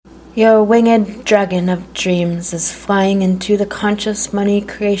Your winged dragon of dreams is flying into the Conscious Money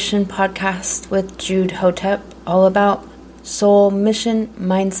Creation podcast with Jude Hotep, all about soul, mission,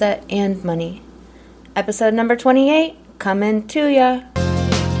 mindset, and money. Episode number 28, coming to ya.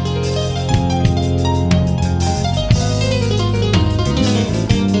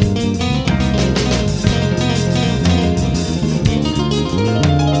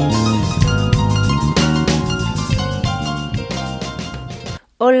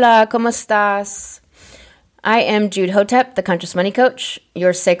 Hola, ¿cómo estás? I am Jude Hotep, the Conscious Money Coach,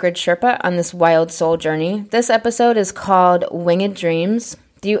 your sacred Sherpa on this wild soul journey. This episode is called Winged Dreams.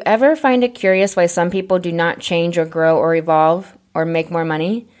 Do you ever find it curious why some people do not change or grow or evolve or make more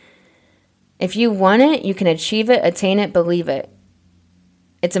money? If you want it, you can achieve it, attain it, believe it.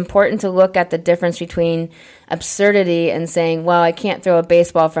 It's important to look at the difference between absurdity and saying, well, I can't throw a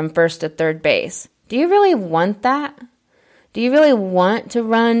baseball from first to third base. Do you really want that? Do you really want to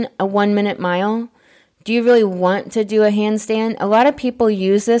run a 1-minute mile? Do you really want to do a handstand? A lot of people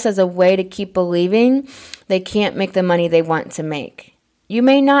use this as a way to keep believing they can't make the money they want to make. You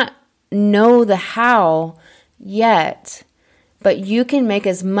may not know the how yet, but you can make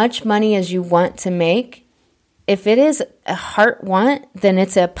as much money as you want to make. If it is a heart want, then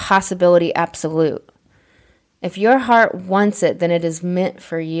it's a possibility absolute. If your heart wants it, then it is meant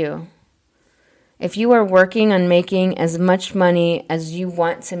for you. If you are working on making as much money as you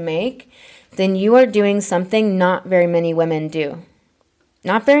want to make, then you are doing something not very many women do.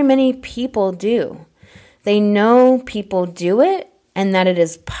 Not very many people do. They know people do it and that it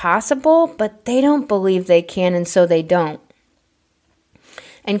is possible, but they don't believe they can, and so they don't.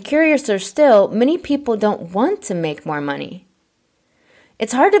 And curiouser still, many people don't want to make more money.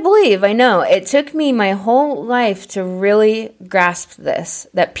 It's hard to believe, I know. It took me my whole life to really grasp this,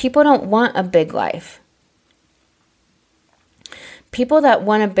 that people don't want a big life. People that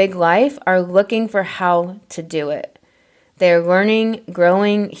want a big life are looking for how to do it. They are learning,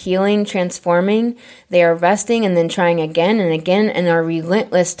 growing, healing, transforming. They are resting and then trying again and again and are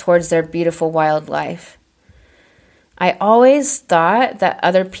relentless towards their beautiful wild life. I always thought that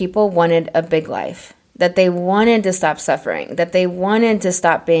other people wanted a big life. That they wanted to stop suffering, that they wanted to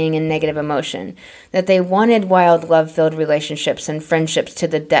stop being in negative emotion, that they wanted wild love-filled relationships and friendships to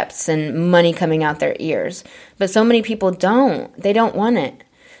the depths and money coming out their ears. But so many people don't. They don't want it.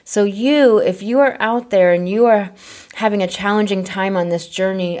 So if you are out there and you are having a challenging time on this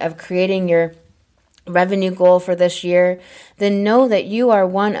journey of creating your revenue goal for this year, then know that you are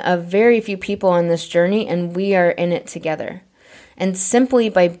one of very few people on this journey, and we are in it together. And simply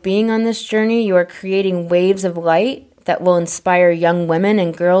by being on this journey, you are creating waves of light that will inspire young women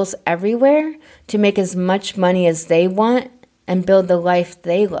and girls everywhere to make as much money as they want and build the life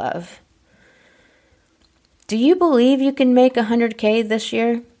they love. Do you believe you can make 100K this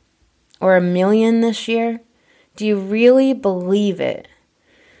year? Or $1 million this year? Do you really believe it?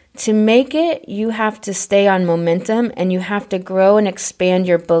 To make it, you have to stay on momentum and you have to grow and expand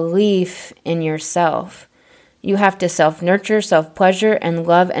your belief in yourself. You have to self-nurture, self-pleasure, and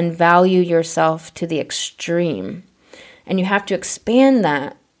love and value yourself to the extreme. And you have to expand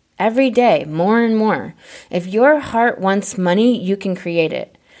that every day, more and more. If your heart wants money, you can create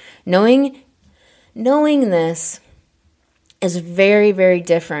it. Knowing this is very, very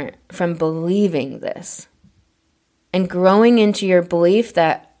different from believing this. And growing into your belief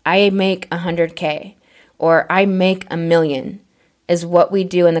that I make 100K or I make $1 million is what we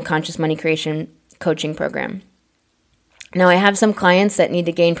do in the Conscious Money Creation coaching program. Now, I have some clients that need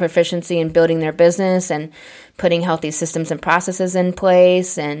to gain proficiency in building their business and putting healthy systems and processes in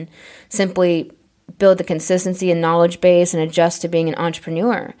place and simply build the consistency and knowledge base and adjust to being an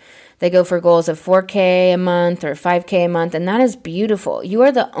entrepreneur. They go for goals of 4K a month or 5K a month, and that is beautiful. You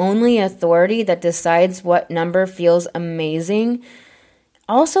are the only authority that decides what number feels amazing.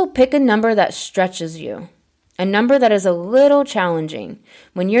 Also, pick a number that stretches you. A number that is a little challenging.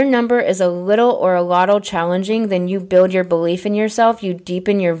 When your number is a little or a lot challenging, then you build your belief in yourself. You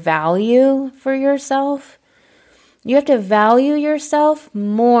deepen your value for yourself. You have to value yourself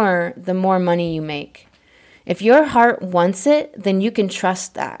more the more money you make. If your heart wants it, then you can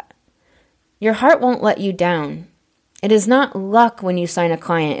trust that. Your heart won't let you down. It is not luck when you sign a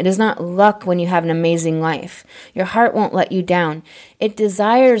client. It is not luck when you have an amazing life. Your heart won't let you down. It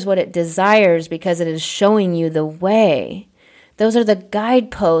desires what it desires because it is showing you the way. Those are the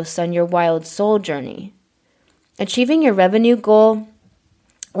guideposts on your wild soul journey. Achieving your revenue goal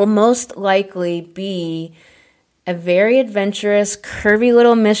will most likely be a very adventurous, curvy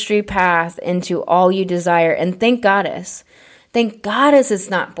little mystery path into all you desire. And thank Goddess. Thank Goddess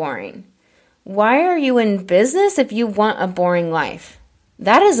it's not boring. Why are you in business if you want a boring life?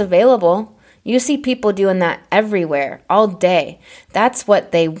 That is available. You see people doing that everywhere, all day. That's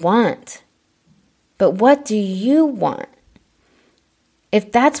what they want. But what do you want?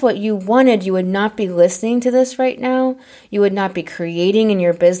 If that's what you wanted, you would not be listening to this right now. You would not be creating in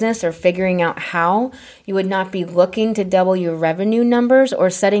your business or figuring out how. You would not be looking to double your revenue numbers or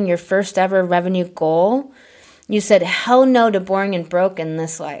setting your first ever revenue goal. You said hell no to boring and broke in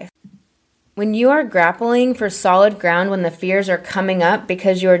this life. When you are grappling for solid ground, when the fears are coming up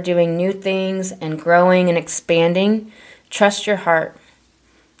because you are doing new things and growing and expanding, trust your heart.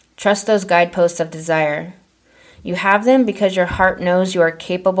 Trust those guideposts of desire. You have them because your heart knows you are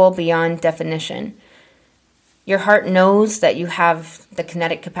capable beyond definition. Your heart knows that you have the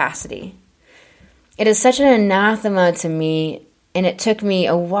kinetic capacity. It is such an anathema to me, and it took me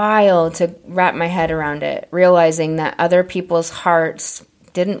a while to wrap my head around it, realizing that other people's hearts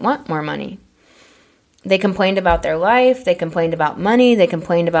didn't want more money. They complained about their life, they complained about money, they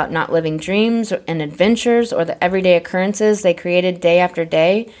complained about not living dreams and adventures or the everyday occurrences they created day after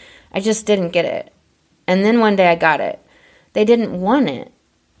day. I just didn't get it. And then one day I got it. They didn't want it.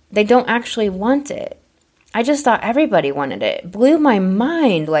 They don't actually want it. I just thought everybody wanted it. It blew my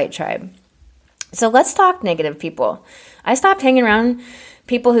mind, Light Tribe. So let's talk negative people. I stopped hanging around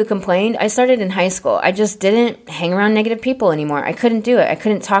people who complained. I started in high school. I just didn't hang around negative people anymore. I couldn't do it. I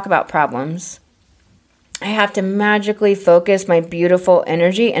couldn't talk about problems. I have to magically focus my beautiful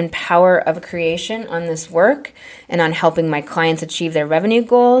energy and power of creation on this work and on helping my clients achieve their revenue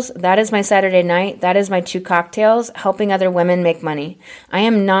goals. That is my Saturday night. That is my 2 cocktails, helping other women make money. I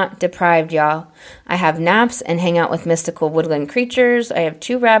am not deprived, y'all. I have naps and hang out with mystical woodland creatures. I have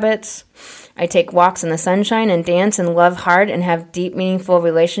 2 rabbits. I take walks in the sunshine and dance and love hard and have deep, meaningful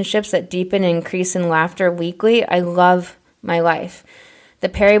relationships that deepen and increase in laughter weekly. I love my life. The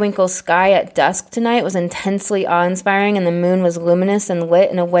periwinkle sky at dusk tonight was intensely awe-inspiring, and the moon was luminous and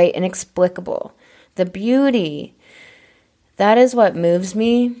lit in a way inexplicable. The beauty, that is what moves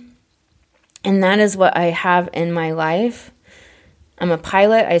me, and that is what I have in my life. I'm a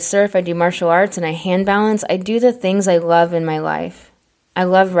pilot, I surf, I do martial arts, and I hand balance. I do the things I love in my life. I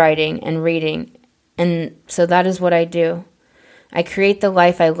love writing and reading, and so that is what I do. I create the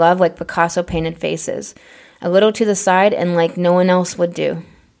life I love like Picasso painted faces. A little to the side and like no one else would do.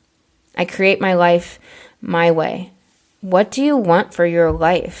 I create my life my way. What do you want for your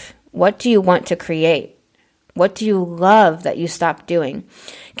life? What do you want to create? What do you love that you stopped doing?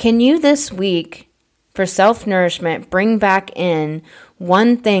 Can you this week, for self-nourishment, bring back in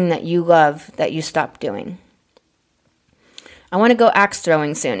one thing that you love that you stopped doing? I want to go axe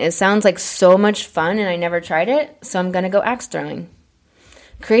throwing soon. It sounds like so much fun and I never tried it, so I'm going to go axe throwing.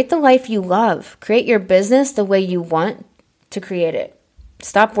 Create the life you love. Create your business the way you want to create it.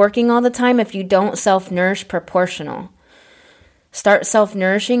 Stop working all the time if you don't self-nourish proportional. Start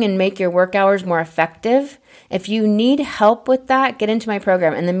self-nourishing and make your work hours more effective. If you need help with that, get into my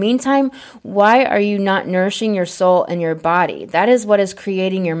program. In the meantime, why are you not nourishing your soul and your body? That is what is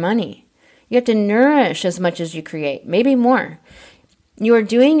creating your money. You have to nourish as much as you create, maybe more. You are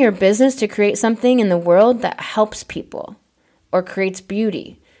doing your business to create something in the world that helps people or creates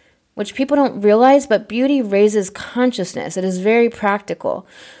beauty, which people don't realize, but beauty raises consciousness. It is very practical.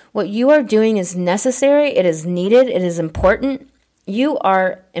 What you are doing is necessary. It is needed. It is important. You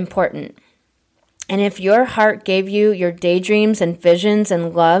are important. And if your heart gave you your daydreams and visions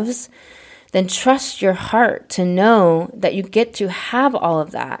and loves, then trust your heart to know that you get to have all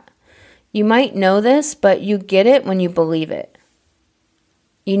of that. You might know this, but you get it when you believe it.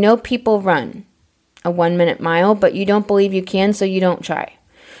 You know people run a 1-minute mile, but you don't believe you can, so you don't try.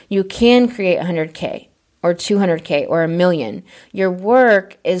 You can create 100K or 200K or 1,000,000. Your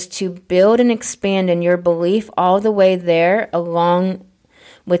work is to build and expand in your belief all the way there, along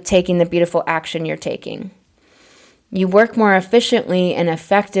with taking the beautiful action you're taking. You work more efficiently and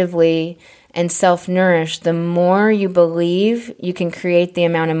effectively and self-nourish the more you believe you can create the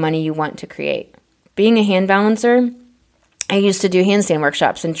amount of money you want to create. Being a hand balancer, I used to do handstand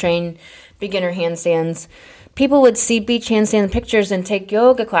workshops and train beginner handstands. People would see beach handstand pictures and take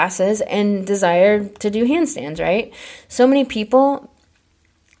yoga classes and desire to do handstands, right? So many people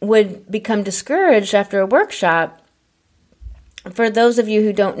would become discouraged after a workshop. For those of you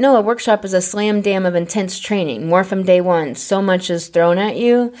who don't know, a workshop is a slam dam of intense training, more from day one. So much is thrown at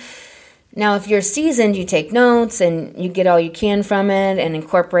you. Now, if you're seasoned, you take notes and you get all you can from it and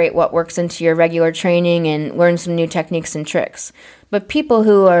incorporate what works into your regular training and learn some new techniques and tricks. But people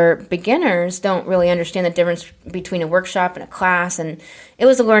who are beginners don't really understand the difference between a workshop and a class. And it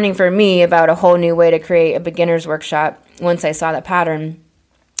was a learning for me about a whole new way to create a beginner's workshop once I saw the pattern.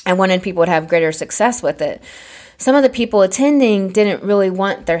 I wanted people to have greater success with it. Some of the people attending didn't really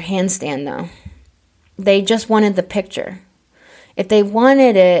want their handstand though. They just wanted the picture. If they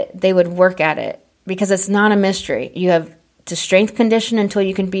wanted it, they would work at it because it's not a mystery. You have to strength condition until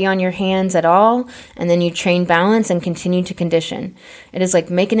you can be on your hands at all, and then you train balance and continue to condition. It is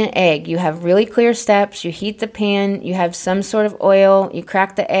like making an egg. You have really clear steps. You heat the pan. You have some sort of oil. You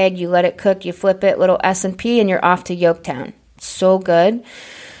crack the egg. You let it cook. You flip it, little S&P, and you're off to Yolktown. So good.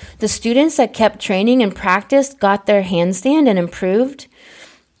 The students that kept training and practiced got their handstand and improved.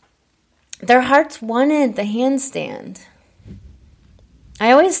 Their hearts wanted the handstand.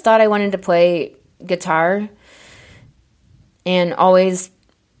 I always thought I wanted to play guitar and always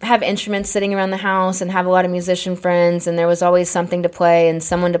have instruments sitting around the house and have a lot of musician friends, and there was always something to play and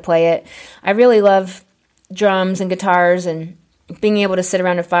someone to play it. I really love drums and guitars and being able to sit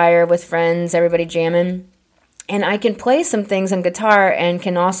around a fire with friends, everybody jamming. And I can play some things on guitar and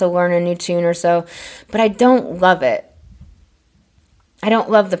can also learn a new tune or so, but I don't love it. I don't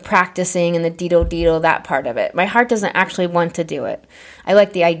love the practicing and the deedle, that part of it. My heart doesn't actually want to do it. I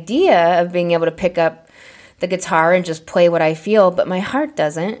like the idea of being able to pick up the guitar and just play what I feel, but my heart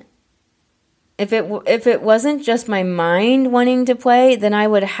doesn't. If it wasn't just my mind wanting to play, then I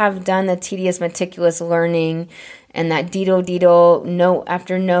would have done the tedious, meticulous learning and that deedle, note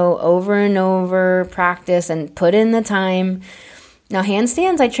after note, over and over, practice and put in the time. Now,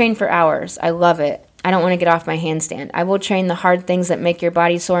 handstands, I train for hours. I love it. I don't want to get off my handstand. I will train the hard things that make your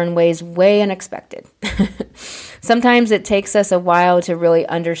body sore in ways way unexpected. Sometimes it takes us a while to really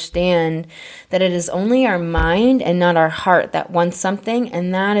understand that it is only our mind and not our heart that wants something,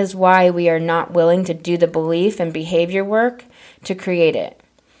 and that is why we are not willing to do the belief and behavior work to create it.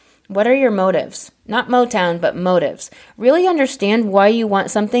 What are your motives? Not Motown, but motives. Really understand why you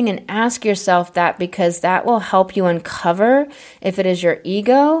want something and ask yourself that, because that will help you uncover if it is your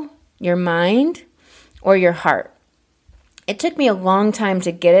ego, your mind, or your heart. It took me a long time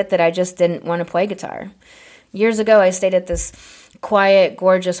to get it that I just didn't want to play guitar. Years ago, I stayed at this quiet,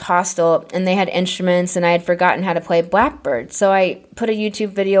 gorgeous hostel, and they had instruments, and I had forgotten how to play Blackbird. So I put a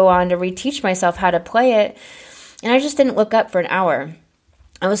YouTube video on to reteach myself how to play it, and I just didn't look up for an hour.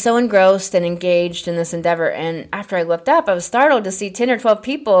 I was so engrossed and engaged in this endeavor, and after I looked up, I was startled to see 10 or 12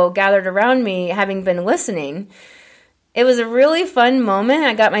 people gathered around me having been listening. It was a really fun moment.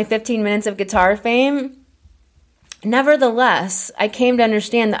 I got my 15 minutes of guitar fame. Nevertheless, I came to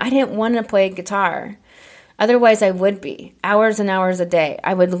understand that I didn't want to play guitar. Otherwise, I would be, hours and hours a day.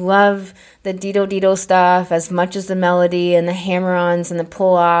 I would love the deedle stuff as much as the melody and the hammer-ons and the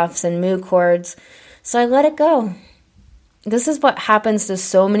pull-offs and mood chords. So I let it go. This is what happens to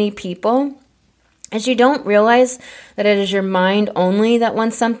so many people, is you don't realize that it is your mind only that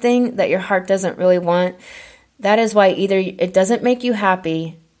wants something that your heart doesn't really want. That is why either it doesn't make you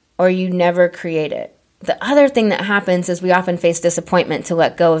happy or you never create it. The other thing that happens is we often face disappointment to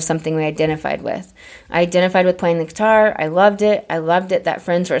let go of something we identified with. I identified with playing the guitar. I loved it. That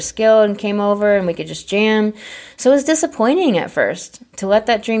friends were skilled and came over and we could just jam. So it was disappointing at first to let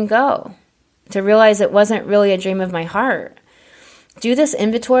that dream go, to realize it wasn't really a dream of my heart. Do this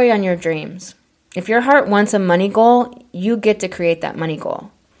inventory on your dreams. If your heart wants a money goal, you get to create that money goal.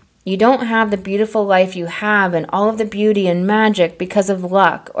 You don't have the beautiful life you have and all of the beauty and magic because of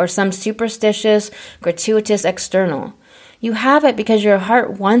luck or some superstitious, gratuitous external. You have it because your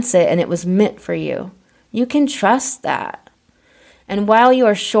heart wants it and it was meant for you. You can trust that. And while you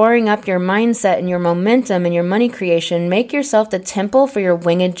are shoring up your mindset and your momentum and your money creation, make yourself the temple for your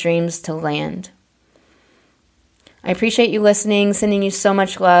winged dreams to land. I appreciate you listening, sending you so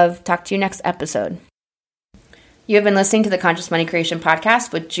much love. Talk to you next episode. You have been listening to the Conscious Money Creation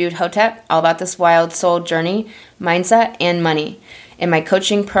Podcast with Jude Hotep, all about this wild soul journey, mindset, and money. In my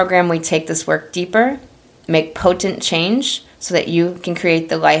coaching program, we take this work deeper, make potent change so that you can create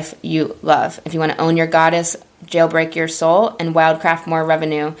the life you love. If you want to own your goddess, jailbreak your soul, and wildcraft more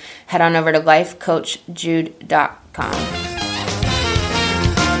revenue, head on over to lifecoachjude.com.